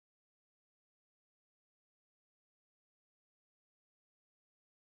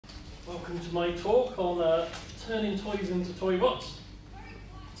welcome to my talk on turning toys into ToyBots.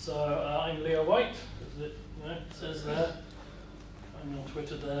 So I'm Leo White, as it says there. I'm on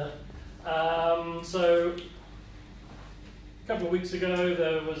Twitter there. So a couple of weeks ago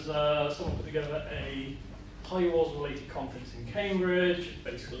there was someone put together a Toy Wars related conference in Cambridge,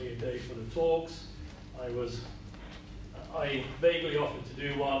 basically a day full of talks. I vaguely offered to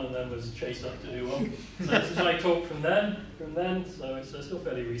do one and then was chased up to do one. So this is my talk from then, so it's still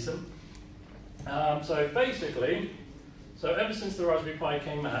fairly recent. So basically, ever since the Raspberry Pi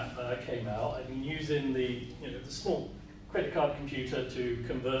came out, I've been using the small credit card computer to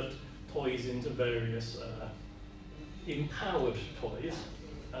convert toys into various empowered toys.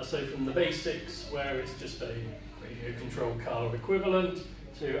 So from the basics, where it's just a radio controlled car equivalent,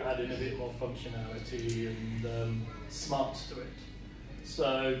 to add in a bit more functionality and smarts to it.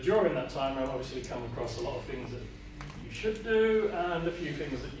 So during that time, I've obviously come across a lot of things that you should do and a few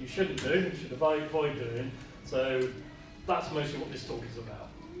things that you shouldn't do, and should avoid doing. So that's mostly what this talk is about.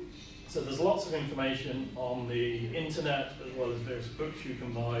 So there's lots of information on the internet, as well as various books you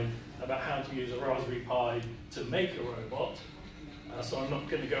can buy about how to use a Raspberry Pi to make a robot. So I'm not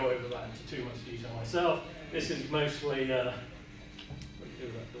going to go over that into too much detail myself. This is mostly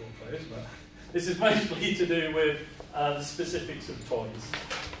this is mostly to do with the specifics of toys.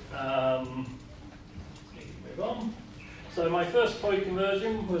 Move on. So my first toy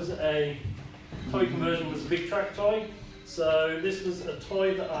conversion was a Big Track toy. So this was a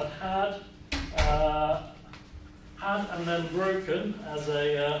toy that I'd had and then broken as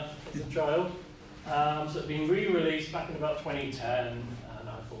a child. So it had been re-released back in about 2010, and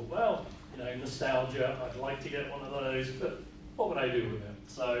I thought, well, nostalgia, I'd like to get one of those, but what would I do with it?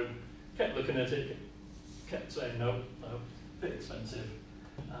 So kept looking at it, kept saying no, a bit expensive.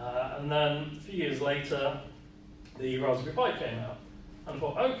 And then a few years later, the Raspberry Pi came out. And I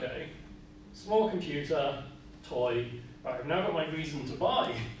thought, okay, small computer, toy, right, I've now got my reason to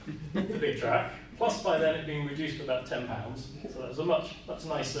buy the Big Track, plus by then it being reduced to about £10, so that was a much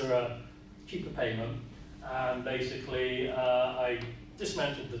nicer, cheaper payment. And basically, I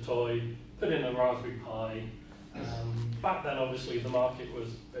dismantled the toy, put in a Raspberry Pi. Back then, obviously, the market was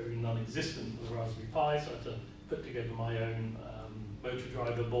very non-existent for the Raspberry Pi, so I had to put together my own motor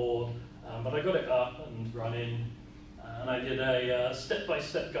driver board. But I got it up and running, and I did a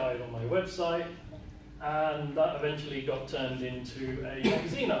step-by-step guide on my website, and that eventually got turned into a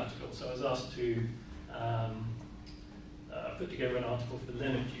magazine article. So I was asked to put together an article for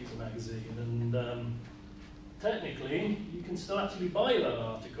Linux User magazine, and technically, you can still actually buy that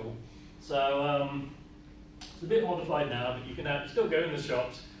article. So it's a bit modified now, but you can still go in the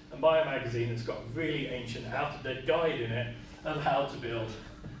shops and buy a magazine that's got a really ancient, out-of-date guide in it of how to build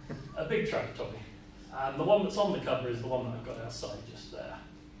a Big Track toy. And the one that's on the cover is the one that I've got outside just there.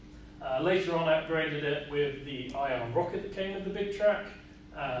 Later on, I upgraded it with the ion rocket that came with the Big Track,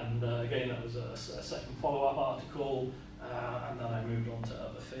 and again, that was a second follow-up article, and then I moved on to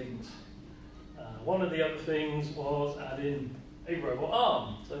other things. One of the other things was adding a robot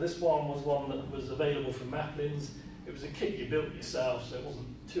arm. So this one was one that was available from Maplins. It was a kit you built yourself, so it wasn't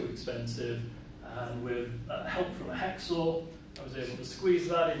too expensive. And with help from a hacksaw, I was able to squeeze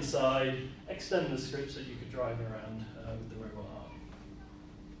that inside, extend the strip so you could drive around with the robot arm.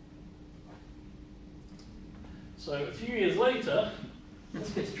 So a few years later, this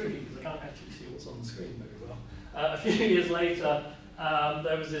gets tricky because I can't actually see what's on the screen very well. A few years later,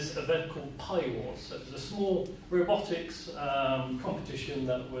 there was this event called Pi Wars. So it was a small robotics competition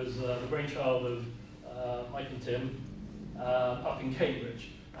that was the brainchild of Mike and Tim up in Cambridge.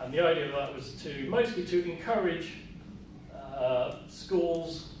 And the idea of that was mostly to encourage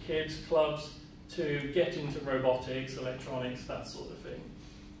schools, kids, clubs to get into robotics, electronics, that sort of thing.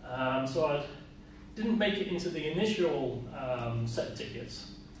 So I didn't make it into the initial set of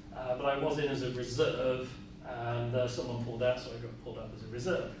tickets, but I was in as a reserve. And someone pulled out, so I got pulled up as a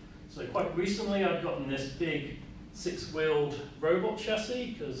reserve. So quite recently I've gotten this big 6-wheeled robot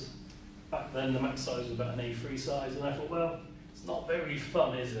chassis, because back then the max size was about an A3 size, and I thought, well, it's not very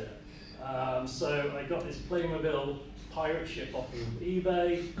fun, is it? So I got this Playmobil pirate ship off of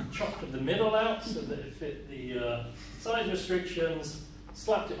eBay, chopped the middle out so that it fit the size restrictions,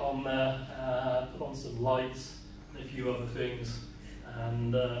 slapped it on there, put on some lights and a few other things,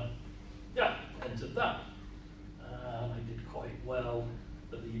 and yeah, entered that. I did quite well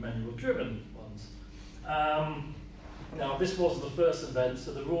for the manual-driven ones. Now, this was the first event,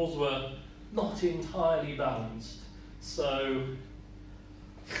 so the rules were not entirely balanced. So,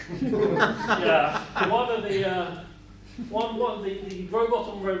 yeah, the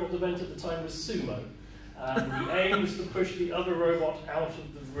robot-on-robot event at the time was sumo, And the aim was to push the other robot out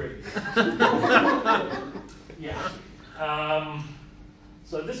of the ring. Yeah.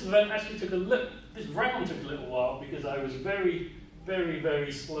 So this event actually took this round took a little while because I was very, very,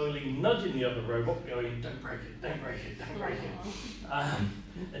 very slowly nudging the other robot, going, don't break it, don't break it, don't break it.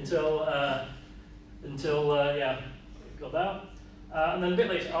 Until yeah, got that. And then a bit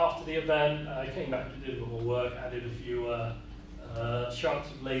later after the event, I came back to do a bit more work, added a few sharks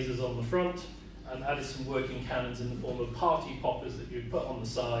with lasers on the front, and added some working cannons in the form of party poppers that you'd put on the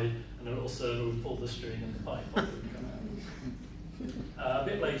side, and a little server would pull the string and the pipe popper would come out. A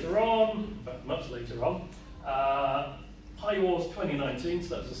bit later on, in fact much later on, Pi Wars 2019,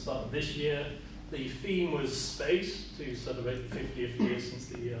 so that was the start of this year. The theme was space, to celebrate the 50th year since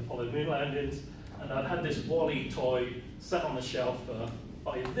the Apollo moon landings, and I'd had this Wall-E toy sat on the shelf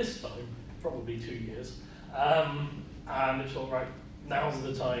by this time, probably 2 years, and it's all right, now's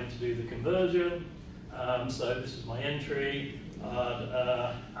the time to do the conversion. So this was my entry.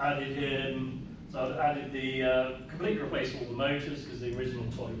 I'd added him. So I'd added the completely replaced all the motors because the original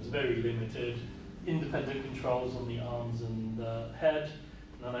toy was very limited. Independent controls on the arms and head.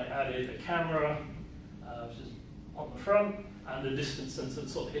 And then I added a camera, which is on the front, and a distance sensor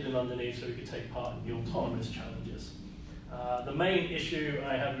sort of hidden underneath so we could take part in the autonomous challenges. The main issue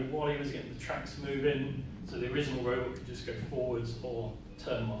I had with Wall-E was getting the tracks moving, so the original robot could just go forwards or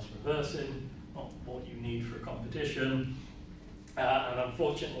turn whilst reversing, not what you need for a competition. And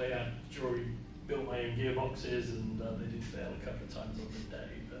unfortunately, I already built my own gearboxes, and they did fail a couple of times on the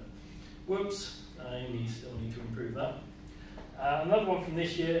day. But whoops, I still need to improve that. Another one from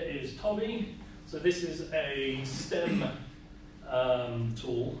this year is ToyBots. So this is a STEM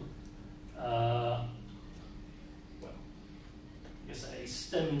tool. Well, I guess a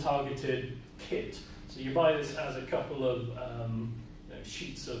STEM-targeted kit. So you buy this as a couple of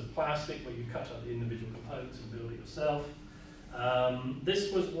sheets of plastic where you cut out the individual components and build it yourself.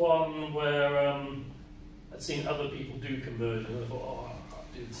 This was one where I'd seen other people do conversion. I thought, oh, I'll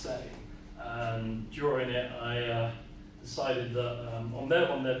do the same. And during it, I decided that on their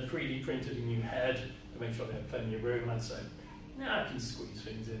one, they'd 3D printed a new head to make sure they had plenty of room. And I'd say, yeah, I can squeeze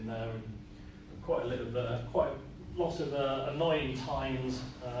things in there. And quite a lot of annoying times,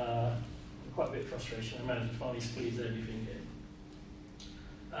 quite a bit of frustration. I managed to finally squeeze everything in.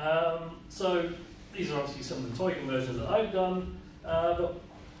 So these are obviously some of the toy conversions that I've done, but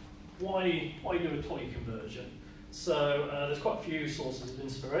why do a toy conversion? So there's quite a few sources of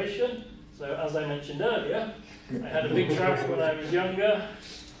inspiration. So as I mentioned earlier, I had a big track when I was younger.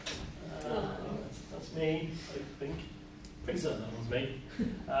 That's me, I think. Pretty certain that was me.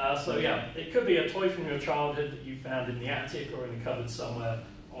 So yeah, it could be a toy from your childhood that you found in the attic or in a cupboard somewhere,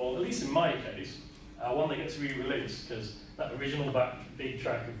 or at least in my case, one that gets re-released, because that original big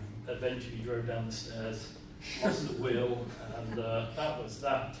track eventually drove down the stairs, lost the wheel, and that was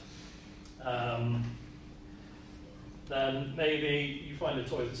that. Then maybe you find a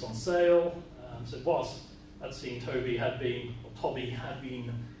toy that's on sale. So whilst I'd seen ToyBots had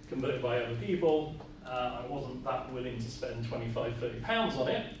been converted by other people, I wasn't that willing to spend £25–30 on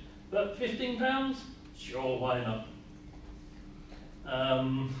it, but £15? Sure, why not?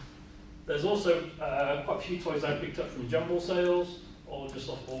 There's also quite a few toys I picked up from jumble sales or just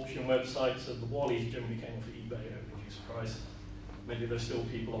off auction websites, and the Wall-Es generally came off eBay at a reduced price. Maybe there's still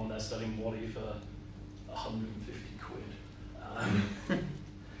people on there selling Wall-E for 150 quid.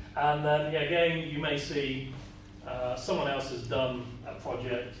 And then, yeah, again, you may see someone else has done a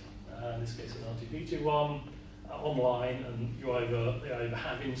project, in this case an R2D2 one, online, and they either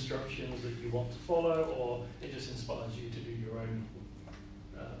have instructions that you want to follow, or it just inspires you to do your own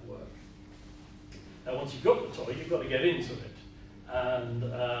work. Now, once you've got the toy, you've got to get into it.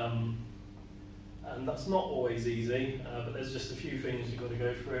 And that's not always easy, but there's just a few things you've got to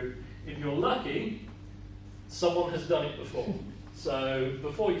go through. If you're lucky, someone has done it before. So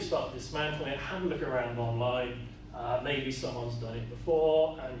before you start dismantling it, have a look around online. Maybe someone's done it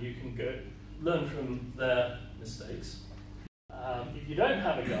before, and you can go learn from their mistakes. If you don't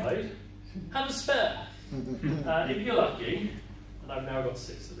have a guide, have a spare. If you're lucky, and I've now got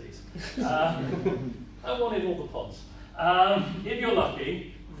 6 of these, I wanted all the pods. If you're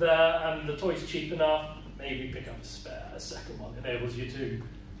lucky, and the toy's cheap enough, maybe pick up a spare. A second one enables you to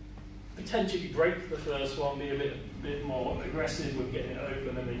potentially break the first one, be a bit more aggressive with getting it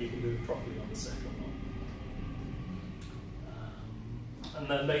open, and then you can do it properly on the second one. And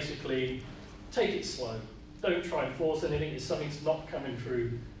then basically, take it slow. Don't try and force anything. If something's not coming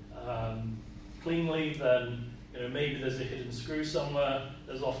through cleanly, then maybe there's a hidden screw somewhere.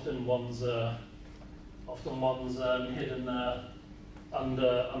 There's often ones hidden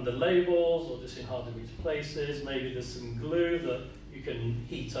under labels or just in hard to reach places. Maybe there's some glue that you can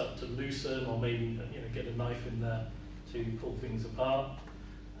heat up to loosen, or maybe get a knife in there to pull things apart.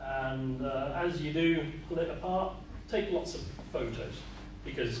 And as you do pull it apart, take lots of photos,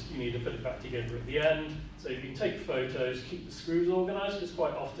 because you need to put it back together at the end. So you can take photos, keep the screws organised, because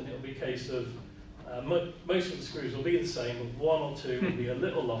quite often it'll be a case of most of the screws will be the same, but one or two will be a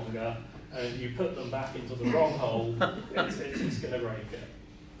little longer, and if you put them back into the wrong hole, it's going to break it.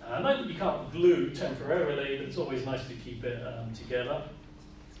 I know that you can't glue temporarily, but it's always nice to keep it together.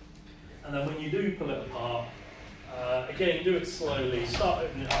 And then when you do pull it apart, again, do it slowly, start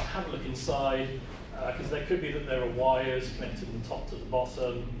opening it up, have a look inside, because there could be that there are wires connected from the top to the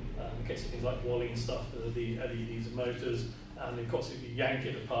bottom, in case of things like Wally and stuff, the LEDs and motors, and of course if you yank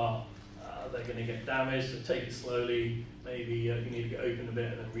it apart, they're going to get damaged, so take it slowly. Maybe you need to get open a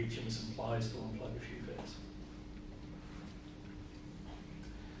bit and then reach in with some plies to unplug a few bits.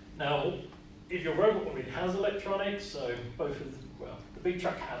 Now, if your robot already has electronics, so both of the big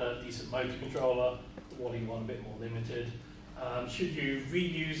truck had a decent motor controller, the Wally one a bit more limited. Should you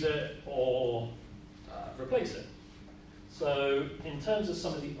reuse it or replace it? So in terms of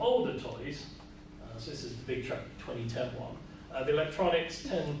some of the older toys, so this is the big truck 2010 one, the electronics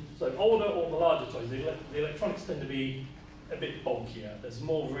so older or the larger toys, the electronics tend to be a bit bulkier. There's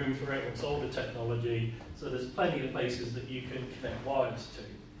more room for it, it's older technology, so there's plenty of places that you can connect wires to.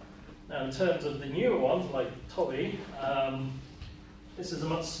 Now in terms of the newer ones, like Toby, this is a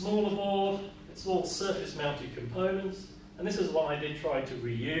much smaller board, it's all surface mounted components, and this is one I did try to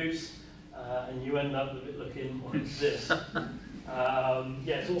reuse, and you end up with it looking like this.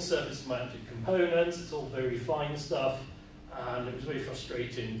 Yeah, it's all surface mounted components, it's all very fine stuff, and it was very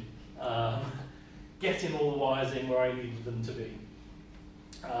frustrating getting all the wires in where I needed them to be.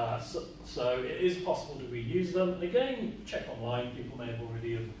 So it is possible to reuse them. And again, check online, people may have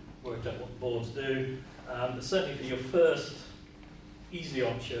already worked out what the boards do. But certainly for your first easy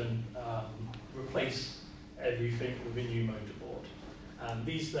option, replace everything with a new motor board. And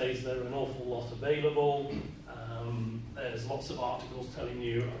these days there are an awful lot available. There's lots of articles telling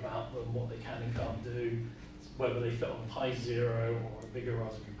you about them, what they can and can't do, whether they fit on a Pi Zero or a bigger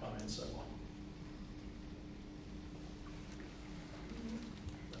Raspberry Pi and so on.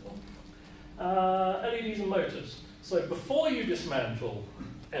 LEDs and motors. So before you dismantle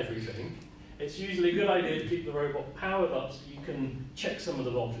everything, it's usually a good idea to keep the robot powered up so you can check some of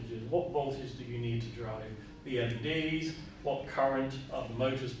the voltages. What voltage do you need to drive the LEDs? What current are the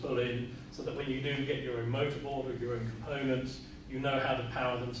motors pulling? So that when you do get your own motor board or your own components, you know how to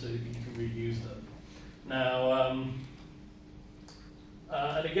power them so that you can reuse them. Now,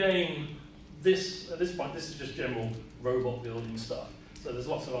 and again, at this point, this is just general robot building stuff. So there's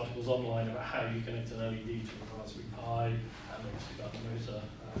lots of articles online about how you connect an LED to a Raspberry Pi, and obviously about the motor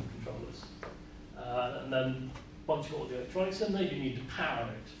controllers. And then once you've got all the electronics in there, you need to power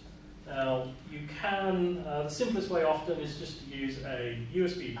it. Now, you can, the simplest way often is just to use a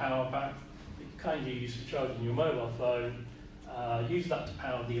USB power pack that you kindly use for charging your mobile phone. Use that to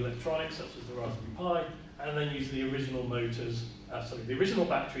power the electronics, such as the Raspberry Pi, and then use the original motors, the original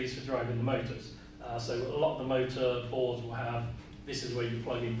batteries for driving the motors. So a lot of the motor boards will have, this is where you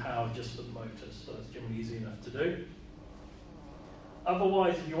plug in power just for the motors, so that's generally easy enough to do.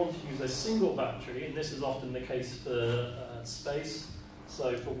 Otherwise, if you want to use a single battery, and this is often the case for space,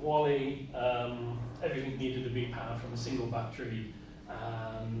 so for Wally, everything needed to be powered from a single battery,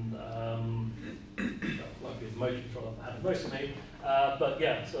 and luckily the motor controller had it most of me. But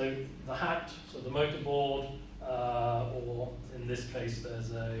yeah, so the hat, so the motor board, or in this case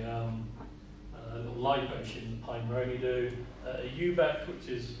there's a little light motion that Pi Moroni do, a UBEC, which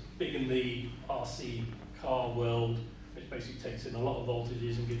is big in the RC car world, which basically takes in a lot of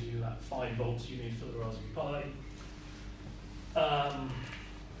voltages and gives you that 5 volts you need for the Raspberry Pi.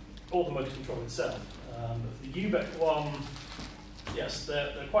 Or the motor control itself. The UBEC one, yes,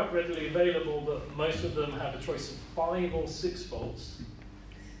 they're quite readily available, but most of them have a choice of 5 or 6 volts.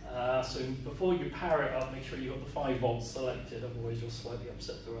 So before you power it up, make sure you've got the 5 volts selected, otherwise you'll slightly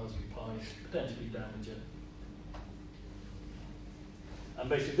upset the Raspberry Pi, potentially damage it. And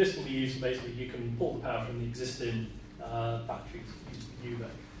basically this can be used, basically you can pull the power from the existing batteries, use the UBEC.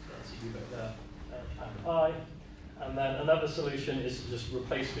 So that's a UBEC there, power the Pi. And then another solution is to just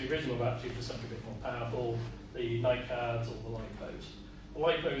replace the original battery for something a bit more powerful, the NiCads or the LiPos. The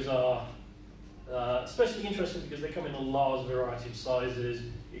LiPos are especially interesting because they come in a large variety of sizes.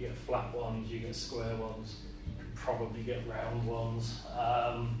 You get flat ones, you get square ones, you can probably get round ones.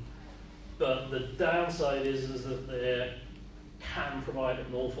 But the downside is that they can provide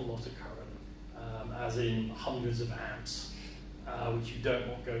an awful lot of current, as in hundreds of amps. which you don't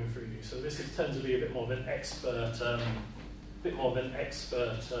want going through you. So this tends to be a bit more of an expert,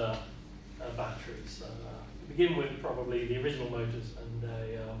 battery. So begin with probably the original motors and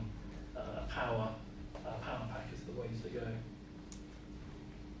a power pack is the ways to go.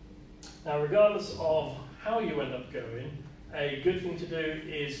 Now, regardless of how you end up going, a good thing to do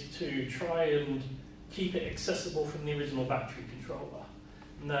is to try and keep it accessible from the original battery controller.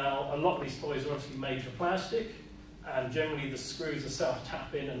 Now, a lot of these toys are obviously made for plastic, and generally the screws are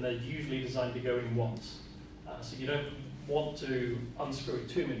self-tapping and they're usually designed to go in once. So you don't want to unscrew it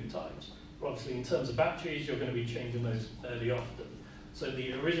too many times. But obviously, in terms of batteries, you're going to be changing those fairly often. So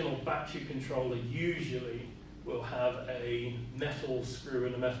the original battery controller usually will have a metal screw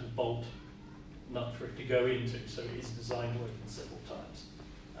and a metal bolt nut for it to go into, so it is designed to work in several times.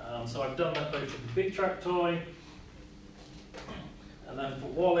 So I've done that both for the Big Track toy and then for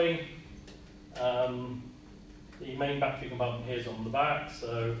Wally. The main battery compartment here is on the back,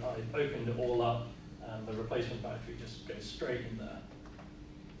 so I've opened it all up and the replacement battery just goes straight in there.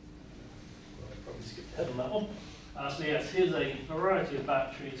 I'll probably skip ahead on that one. So yes, here's a variety of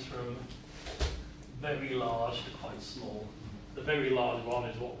batteries from very large to quite small. The very large one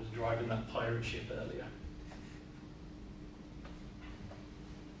is what was driving that pirate ship earlier.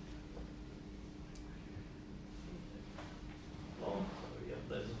 Oh, yeah,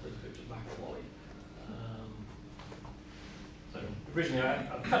 there's a picture back of Wally. So originally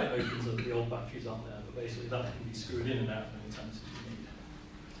I've cut it open so that the old batteries aren't there, but basically that can be screwed in and out many times as you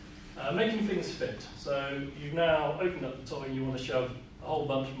need. Making things fit. So you've now opened up the toy and you want to shove a whole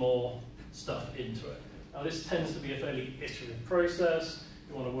bunch more stuff into it. Now this tends to be a fairly iterative process.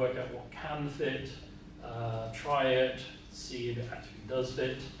 You want to work out what can fit, try it, see if it actually does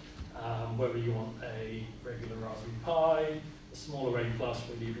fit, whether you want a regular Raspberry Pi, a smaller A+, or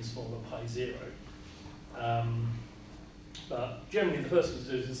even smaller Pi Zero. But generally the first thing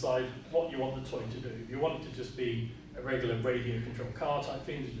to do is decide what you want the toy to do. If you want it to just be a regular radio controlled car type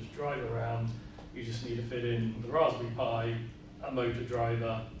thing to just drive around, you just need to fit in the Raspberry Pi, a motor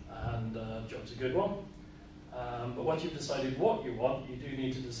driver, and job's a good one. But once you've decided what you want, you do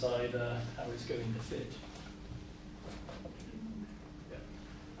need to decide how it's going to fit.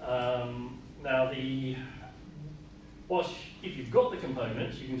 Yeah. Now, if you've got the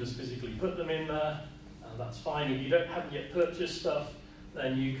components, you can just physically put them in there. That's fine. If you haven't yet purchased stuff,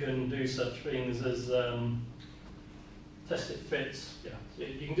 then you can do such things as test it fits. Yeah,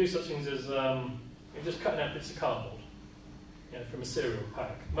 you can do such things as you're just cutting out bits of cardboard, from a cereal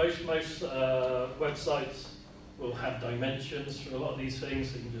pack. Most websites will have dimensions for a lot of these things,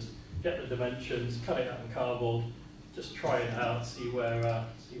 so you can just get the dimensions, cut it out in cardboard, just try it out, see where it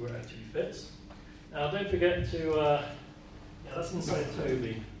actually fits. Now, don't forget to yeah, that's inside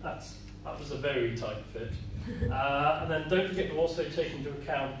Toby. That was a very tight fit. And then don't forget to also take into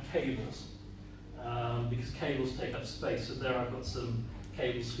account cables, because cables take up space. So there I've got some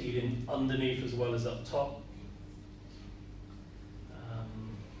cables feeding underneath as well as up top.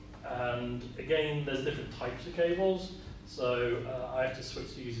 And again, there's different types of cables. So I have to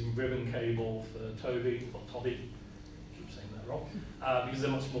switch to using ribbon cable for Toby, or Toddy, I keep saying that wrong, because they're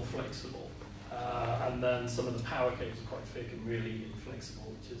much more flexible. And then some of the power cables are quite thick and really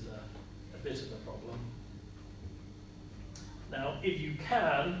inflexible, which is a bit of a problem. Now, if you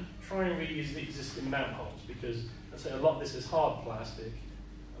can, try and reuse the existing mount holes, because let's say a lot of this is hard plastic,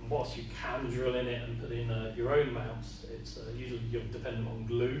 and whilst you can drill in it and put in your own mounts, it's usually you're dependent on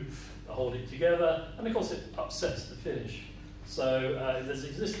glue to hold it together, and of course it upsets the finish. So if there's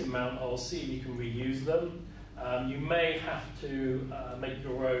existing mount holes, see if you can reuse them. You may have to make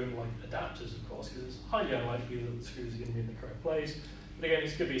your own adapters, of course, because it's highly unlikely that the screws are going to be in the correct place. But again,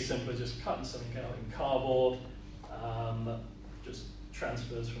 this could be simpler, just cutting something out in cardboard that just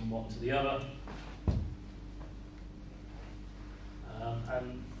transfers from one to the other.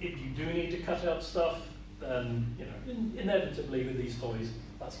 And if you do need to cut out stuff, then inevitably with these toys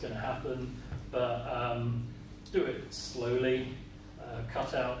that's going to happen. But do it slowly.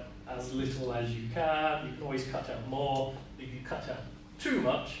 Cut out as little as you can. You can always cut out more. If you cut out too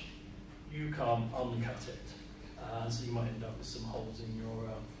much, you can't uncut it. So you might end up with some holes in your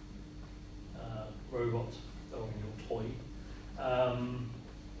robot or in your toy.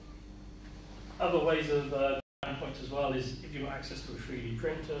 Other ways of point as well is if you've got access to a 3D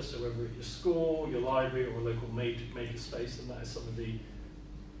printer, so whether at your school, your library, or a local maker space, then that is some of the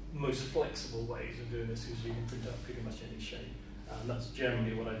most flexible ways of doing this, because you can print out pretty much any shape. And that's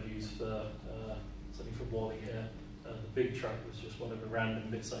generally what I've used for something for Wally here. The Big Track was just whatever random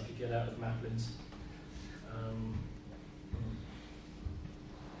bits I could get out of Maplin's.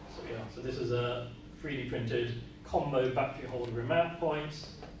 So yeah, so this is a 3D printed combo battery holder and mount points,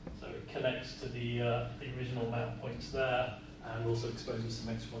 so it connects to the original mount points there, and also exposes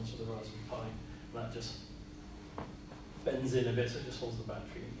some extra ones for the Raspberry Pi. And that just bends in a bit, so it just holds the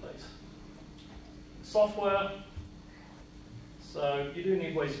battery in place. Software, so you do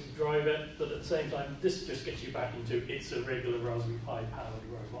need ways to drive it, but at the same time, this just gets you back into it's a regular Raspberry Pi powered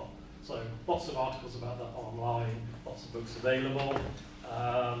robot. So lots of articles about that online, lots of books available.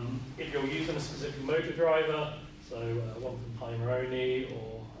 If you're using a specific motor driver, so one from Pimeroni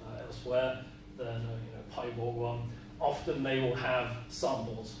or elsewhere, then PyBorg one, often they will have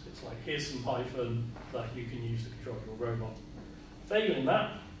samples. It's like, here's some Python that you can use to control your robot. Failing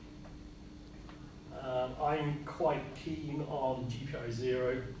that, I'm quite keen on GPI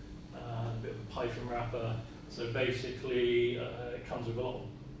 0, a bit of a Python wrapper. So basically, it comes with a lot of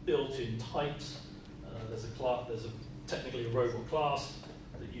built-in types. There's technically a robot class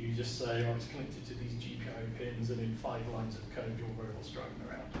that you just say, oh, it's connected to these GPIO pins, and in 5 lines of code, your robot's driving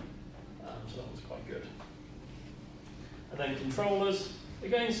around. So that was quite good. And then controllers,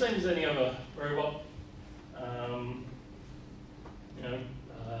 again, same as any other robot.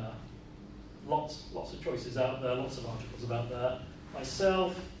 Lots of choices out there, lots of articles about that.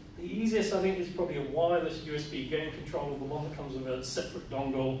 Myself, the easiest I think is probably a wireless USB game controller, the one that comes with a separate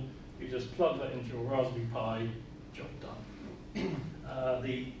dongle. You just plug that into your Raspberry Pi, job done.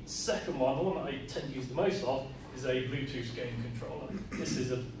 The second one, the one that I tend to use the most of, is a Bluetooth game controller. This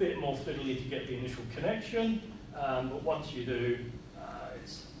is a bit more fiddly to get the initial connection, but once you do,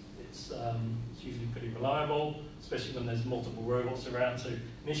 it's usually pretty reliable, especially when there's multiple robots around. So an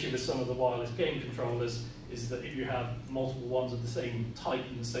issue with some of the wireless game controllers is that if you have multiple ones of the same type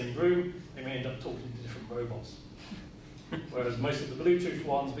in the same room, they may end up talking to different robots. Whereas most of the Bluetooth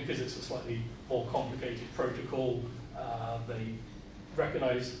ones, because it's a slightly more complicated protocol, they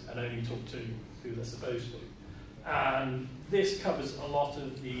recognize and only talk to who they're supposed to. And this covers a lot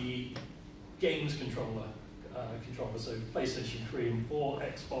of the games controllers, so PlayStation 3 and 4,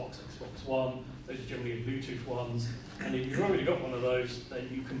 Xbox One, those are generally Bluetooth ones. And if you've already got one of those, then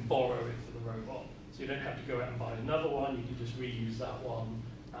you can borrow it for the robot. So you don't have to go out and buy another one, you can just reuse that one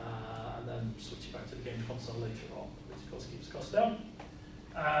and then switch it back to the game console later on, which of course keeps costs down.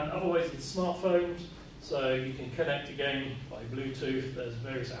 And other ways with smartphones, so you can connect a game by Bluetooth. There's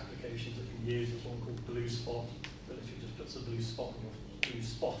various applications that you can use. There's one called Blue Spot, that literally just puts a blue spot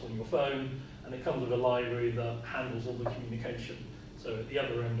on your phone, and it comes with a library that handles all the communication. So at the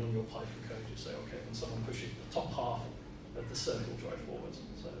other end on your Python code, you say, okay, when someone pushes the top half of the circle, drive forwards.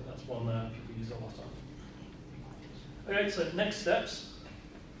 So that's one people use a lot of. Okay, so next steps.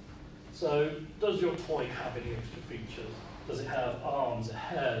 So does your toy have any extra features? Does it have arms, a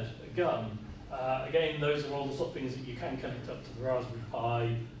head, a gun? Again, those are all the sort of things that you can connect up to the Raspberry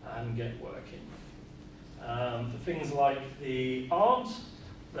Pi and get working. For things like the arms,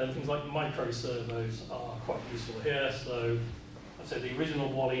 then things like micro servos are quite useful here. So I'd say the original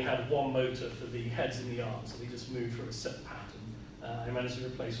Wally had one motor for the heads and the arms, so they just moved through a set pattern. I managed to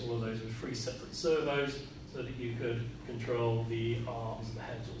replace all of those with 3 separate servos so that you could control the arms and the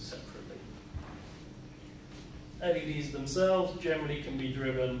heads all separately. LEDs themselves generally can be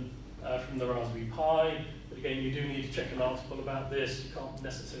driven from the Raspberry Pi, but again, you do need to check an article about this. You can't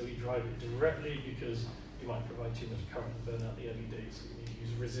necessarily drive it directly because you might provide too much current to burn out the LED, so you need to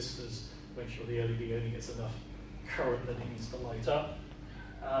use resistors to make sure the LED only gets enough current that it needs to light up.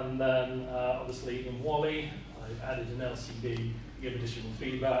 And then, obviously, in Wally, I've added an LCD to give additional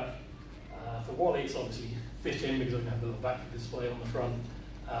feedback. For Wally, it's obviously fit in because I can have a little battery display on the front.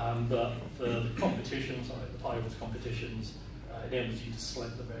 But for the competitions, like the ToyBots competitions, it enables you to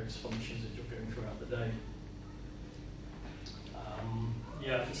select the various functions that you're going throughout the day.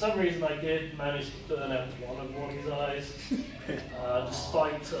 Yeah, for some reason I did manage to burn out one of Wally's eyes,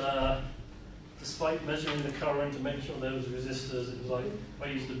 despite measuring the current and making sure there was resistors. It was like, if I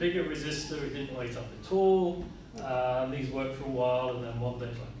used a bigger resistor, it didn't light up at all. These worked for a while, and then one day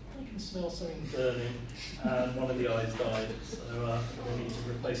it's like, I can smell something burning, and one of the eyes died. So we need to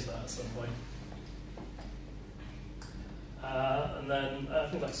replace that at some point. And then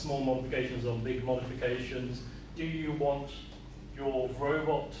things like small modifications or big modifications. Do you want your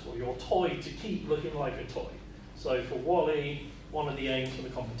robot or your toy to keep looking like a toy? So for Wally, one of the aims for the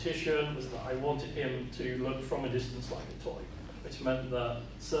competition was that I wanted him to look from a distance like a toy, which meant that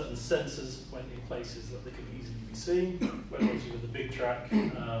certain sensors went in places that they could easily be seen, whereas obviously with the big track,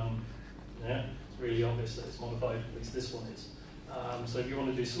 yeah, it's really obvious that it's modified, at least this one is. So if you want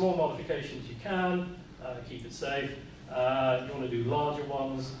to do small modifications, you can, keep it safe. If you want to do larger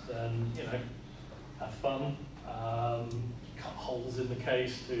ones, then, have fun. You cut holes in the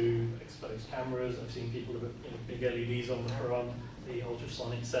case to expose cameras. I've seen people with big LEDs on the front, the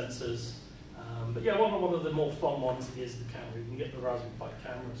ultrasonic sensors. But yeah, one of the more fun ones is the camera. You can get the Raspberry Pi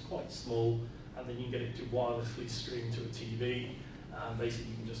camera, it's quite small, and then you can get it to wirelessly stream to a TV. Basically,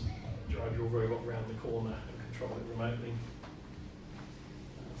 you can just drive your robot around the corner and control it remotely.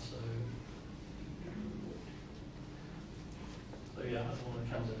 So yeah, that's one of the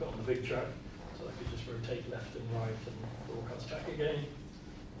cameras I've got on the big truck. So I could just rotate left and right and broadcast back again.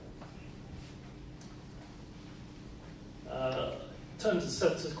 In terms of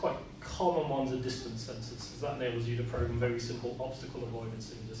sensors, quite common ones are distance sensors, because that enables you to program very simple obstacle avoidance.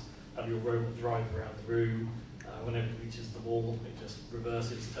 So you just have your robot drive around the room. Whenever it reaches the wall, it just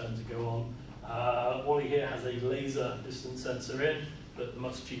reverses, turns to go on. Wally here has a laser distance sensor in, but the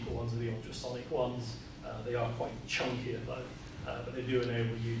much cheaper ones are the ultrasonic ones. They are quite chunkier though, but they do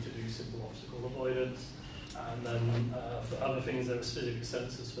enable you to do simple obstacle avoidance. And then for other things, there are specific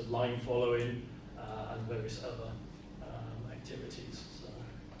sensors for line following and various other activities. So.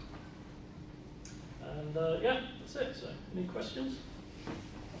 And yeah, that's it. So, any questions?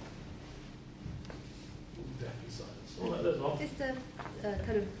 Definitely silence. All right, there's one. Just a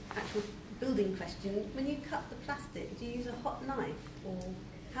kind of actual building question. When you cut the plastic, do you use a hot knife, or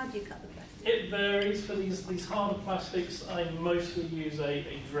how do you cut the plastic? It varies. For these harder plastics, I mostly use a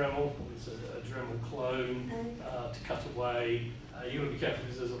Dremel. It's a Dremel clone to cut away. You got to be careful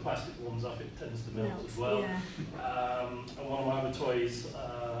because as the plastic warms up, it tends to melt as well. Yeah. And one of my other toys,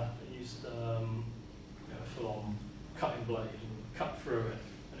 I used a full-on cutting blade and cut through it,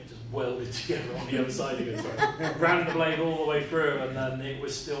 and it just welded together on the other side of it. So I ran the blade all the way through, and then it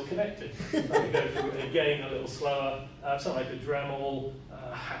was still connected. I had to go through it again a little slower. Something like a Dremel,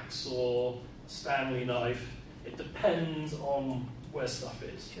 a hacksaw, a Stanley knife. It depends on where stuff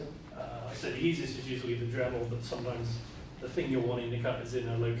is. Sure. So the easiest is usually the Dremel, but sometimes the thing you're wanting to cut is in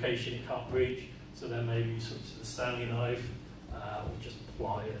a location it can't reach, so then maybe you switch to the Stanley knife, or just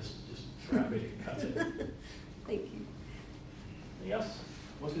pliers, just grab it and cut it. Thank you. Anything else?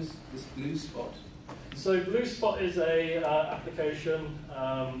 What is this blue spot? So Blue Spot is a application,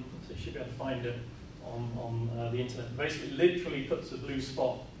 so you should be able to find it on the internet. Basically, literally puts a blue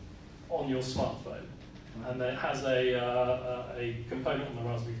spot on your smartphone, and then it has a component on the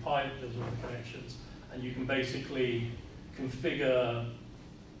Raspberry Pi that does all the connections, and you can basically configure,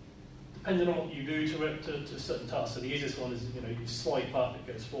 depending on what you do to it, to certain tasks. So the easiest one is, you swipe up, it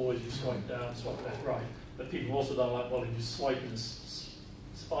goes forward, you swipe down, swipe left, right. But people also don't like, well, if you swipe in a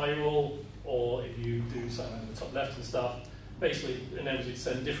spiral, or if you do something on the top left and stuff, basically it enables you to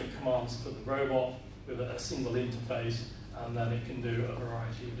send different commands to the robot with a single interface, and then it can do a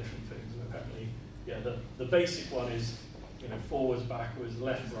variety of different things. And apparently, yeah, the basic one is, forwards, backwards,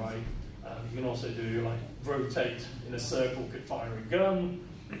 left, right. You can also do like rotate in a circle, could fire a gun,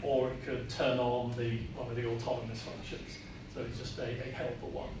 or it could turn on one of the autonomous functions. So it's just a helper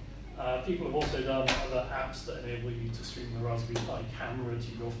one. People have also done other apps that enable you to stream the Raspberry Pi camera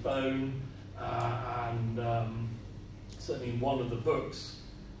to your phone, and certainly in one of the books,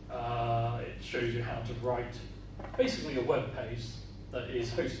 it shows you how to write basically a web page that is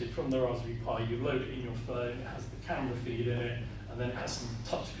hosted from the Raspberry Pi. You load it in your phone, it has the camera feed in it, and then it has some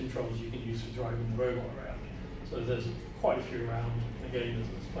touch controls you can use for driving the robot around. So there's quite a few around. Again, there's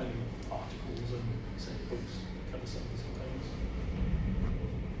plenty of articles and books that cover some of these components.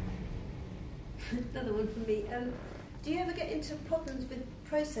 Another one from me. Do you ever get into problems with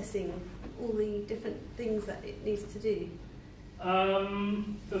processing all the different things that it needs to do?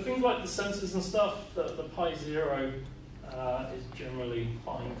 For things like the sensors and stuff, the Pi Zero is generally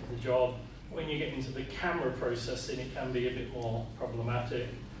fine for the job. When you get into the camera processing, it can be a bit more problematic.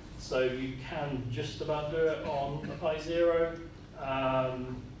 So you can just about do it on the Pi Zero,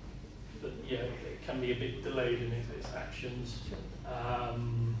 but yeah, it can be a bit delayed in its actions.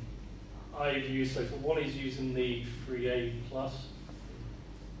 I've used, so for Wally's using the 3A Plus,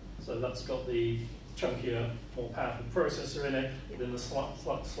 so that's got the chunkier, more powerful processor in it, but in the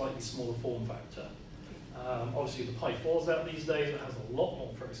slightly smaller form factor. Obviously the Pi 4's out these days, it has a lot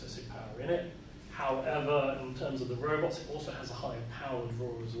more processing power in it. However, in terms of the robots, it also has a higher power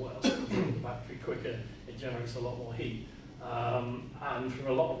draw as well. So if you run the battery quicker, it generates a lot more heat. And for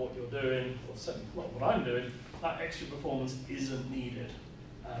a lot of what you're doing, or certainly a lot of what I'm doing, that extra performance isn't needed.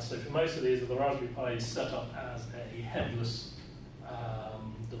 So for most of these, the Raspberry Pi is set up as a headless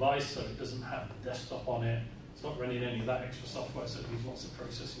device, so it doesn't have the desktop on it. It's not running any of that extra software, so it needs lots of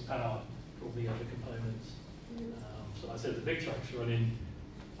processing power for all the other components. So I said the big truck's running,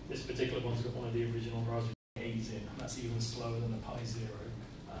 this particular one's got one of the original Raspberry Pis in, and that's even slower than the Pi Zero.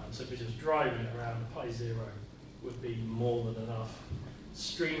 So if you're just driving it around, the Pi Zero would be more than enough.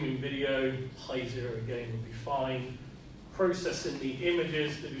 Streaming video, high zero again would be fine. Processing the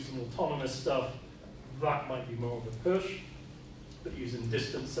images to do some autonomous stuff, that might be more of a push. But using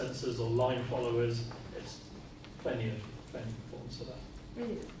distance sensors or line followers, it's plenty of performance for that.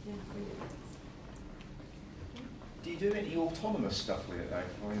 Brilliant, yeah, brilliant. Do you do any autonomous stuff with it though?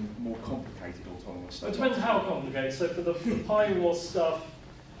 I mean, more complicated autonomous stuff? It depends how complicated. So for the PyWars stuff,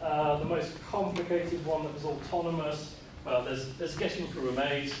 the most complicated one that was autonomous, well, there's getting through a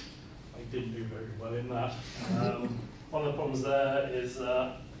maze. I didn't do very well in that. One of the problems there is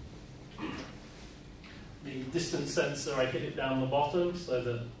the distance sensor, I hit it down the bottom so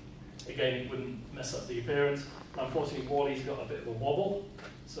that, again, it wouldn't mess up the appearance. Unfortunately, Wally's got a bit of a wobble,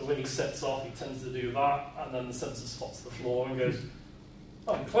 so when he sets off, he tends to do that, and then the sensor spots the floor and goes,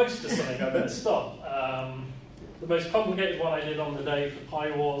 oh, I'm close to something, I better stop. The most complicated one I did on the day for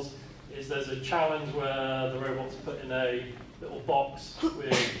PyWars is there's a challenge where the robot's put in a little box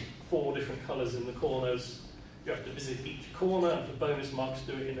with 4 different colours in the corners. You have to visit each corner, and for bonus marks,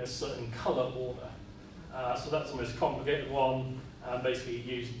 do it in a certain colour order. So that's the most complicated one, and basically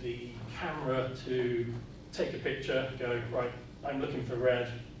use the camera to take a picture, go, right, I'm looking for red,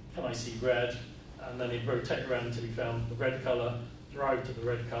 can I see red? And then he'd rotate around until he found the red colour, drive to the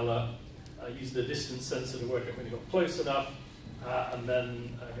red colour, use the distance sensor to work out when he got close enough, and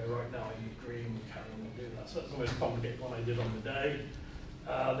then go, right, now I need green, carry on and do that. So that's the most complicated one I did on the day.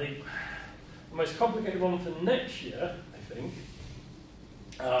 The most complicated one for next year, I think,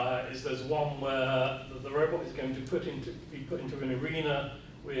 is there's one where the robot is going to be put into an arena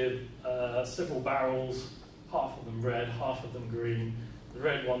with several barrels, half of them red, half of them green. The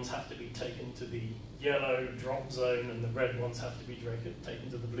red ones have to be taken to the yellow drop zone, and the red ones have to be taken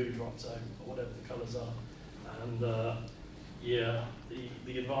to the blue drop zone, or whatever the colours are. And yeah,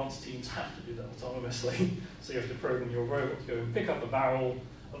 the advanced teams have to do that autonomously. So you have to program your robot to go and pick up a barrel,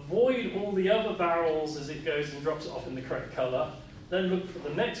 avoid all the other barrels as it goes and drops it off in the correct colour, then look for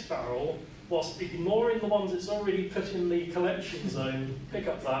the next barrel, whilst ignoring the ones it's already put in the collection zone, pick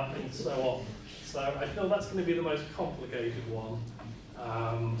up that, and so on. So I feel that's going to be the most complicated one.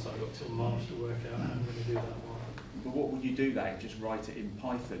 So I've got till March to work out how I'm going to do that one. But what would you do that? Just write it in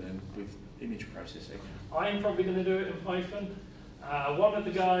Python and with image processing? I'm probably going to do it in Python. One of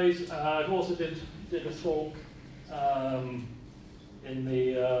the guys who also did a talk in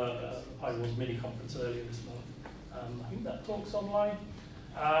the PyWars mini conference earlier this month. I think that talk's online.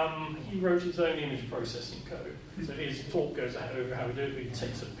 He wrote his own image processing code. So his talk goes over how to do it. He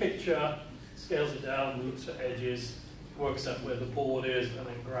takes a picture, scales it down, looks for edges, works out where the board is, and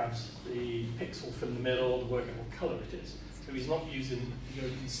then grabs the pixel from the middle to work out what colour it is. So he's not using the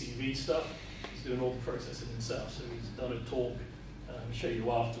OpenCV stuff, he's doing all the processing himself. So he's done a talk, I'll show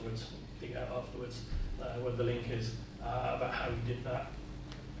you afterwards, dig it out afterwards, where the link is, about how he did that.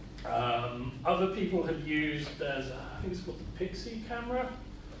 Other people have used, I think it's called the Pixie camera,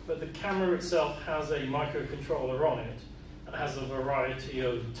 but the camera itself has a microcontroller on it and has a variety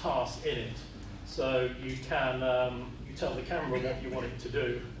of tasks in it. So you can you tell the camera what you want it to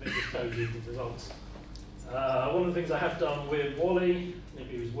do, and it just tells you the results. One of the things I have done with Wally, if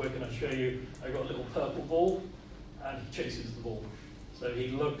he was working, I'd show you, I got a little purple ball, and he chases the ball. So he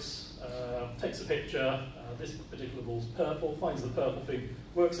looks, takes a picture, this particular ball's purple, finds the purple thing,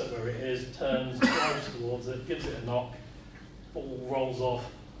 works out where it is, turns, drives towards it, gives it a knock, ball rolls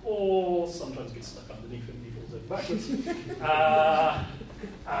off, or sometimes gets stuck underneath it and he falls over backwards.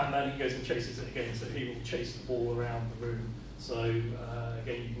 And then he goes and chases it again, so he will chase the ball around the room. So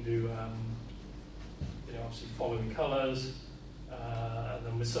again, you can do, obviously following colours, and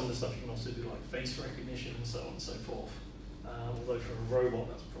then with some of the stuff you can also do like face recognition and so on and so forth. Although for a robot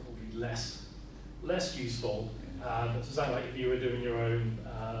that's probably less useful. But to sound like if you were doing your own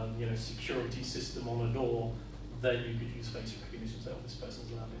security system on a door, then you could use face recognition, so this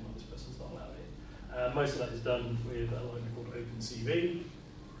person's allowed in or this person's not allowed in. Most of that is done with a library called OpenCV,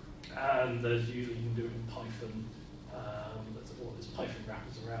 and there's usually you can do it in Python. There's Python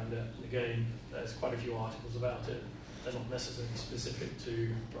wrappers around it, and again, there's quite a few articles about it. They're not necessarily specific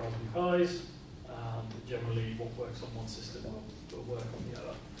to Raspberry Pis, but generally what works on one system will work on the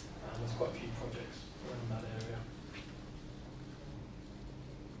other. There's quite a few projects around that area.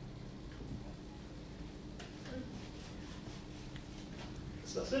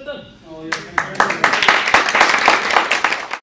 So that's it then. Oh, yeah.